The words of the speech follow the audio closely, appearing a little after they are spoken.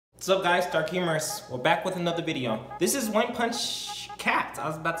What's up guys, Dark Humorous. We're back with another video. This is One Punch Cat. I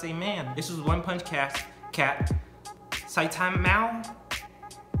was about to say man. This is One Punch Cat. Saitameow,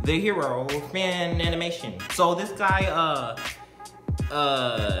 the hero fan animation. So this guy,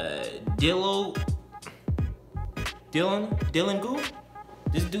 Dylan Goo?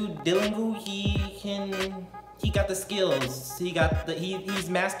 This dude, Dylan Goo, he got the skills. He's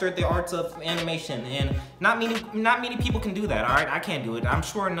mastered the arts of animation, and not many people can do that. All right, I can't do it. I'm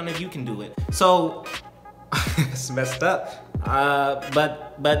sure none of you can do it. So it's messed up.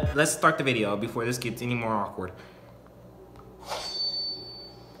 But let's start the video before this gets any more awkward.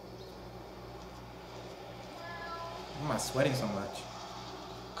 Why am I sweating so much?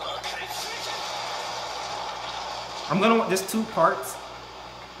 There's two parts.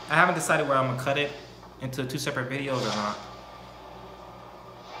 I haven't decided where I'm gonna cut it into two separate videos or not.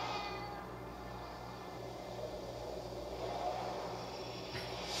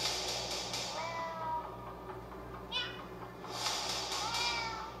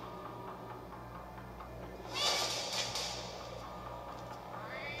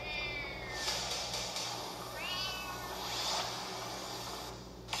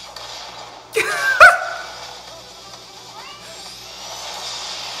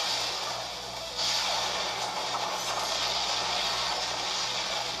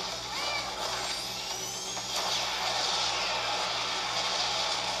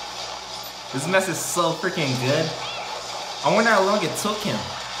 This mess is so freaking good. I wonder how long it took him.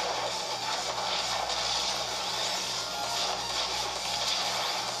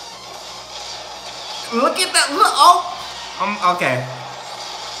 Look at that, look, oh! Okay.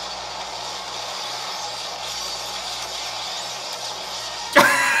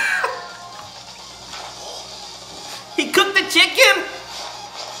 He cooked the chicken?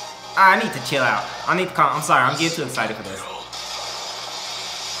 I need to chill out. I'm sorry, I'm getting too excited for this.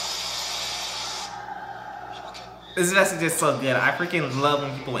 This mess is just so good. I freaking love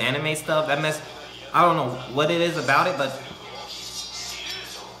when people animate stuff. That mess, I don't know what it is about it, but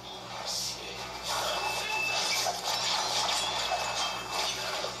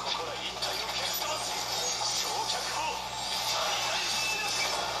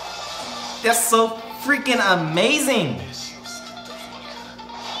that's so freaking amazing.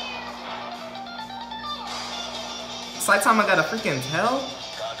 Saitama got a freaking tail?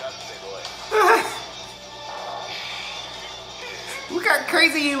 Look how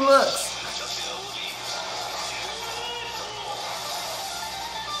crazy he looks.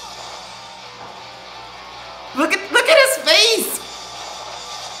 Look at his face.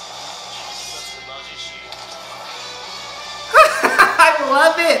 I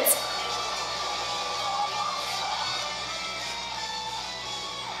love it.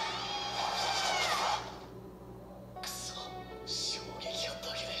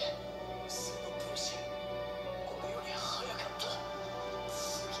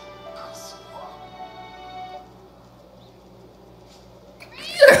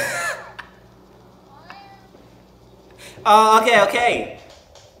 Okay.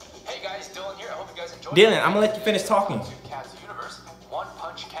 Hey guys, Dylan here. I hope you guys enjoyed. Dylan, I'm gonna let you finish talking. To Cat's Universe, One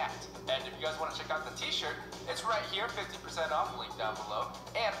Punch Cat. And if you guys want to check out the t-shirt, it's right here, 50% off, link down below.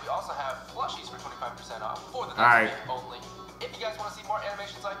 And we also have plushies for 25% off for the next week only. If you guys want to see more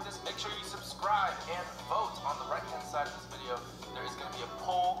animations like this, make sure you subscribe and vote on the right-hand side of this video. There is going to be a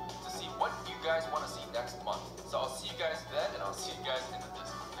poll to see what you guys want to see next month. So I'll see you guys then, and I'll see you guys in the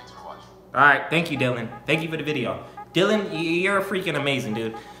Discord. Thanks for watching. Alright, thank you, Dylan. Thank you for the video. Dylan, you're freaking amazing,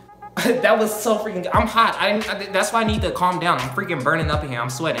 dude. That was so freaking good. I'm hot. That's why I need to calm down. I'm freaking burning up in here. I'm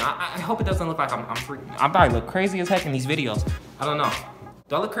sweating. I hope it doesn't look like I'm freaking... I probably look crazy as heck in these videos. I don't know.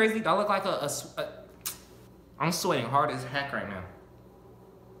 Do I look crazy? Do I look like I'm sweating hard as heck right now.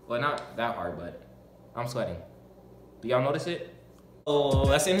 Well, not that hard, but I'm sweating. Do y'all notice it? Oh,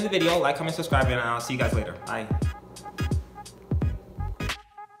 that's the end of the video. Like, comment, subscribe, and I'll see you guys later. Bye.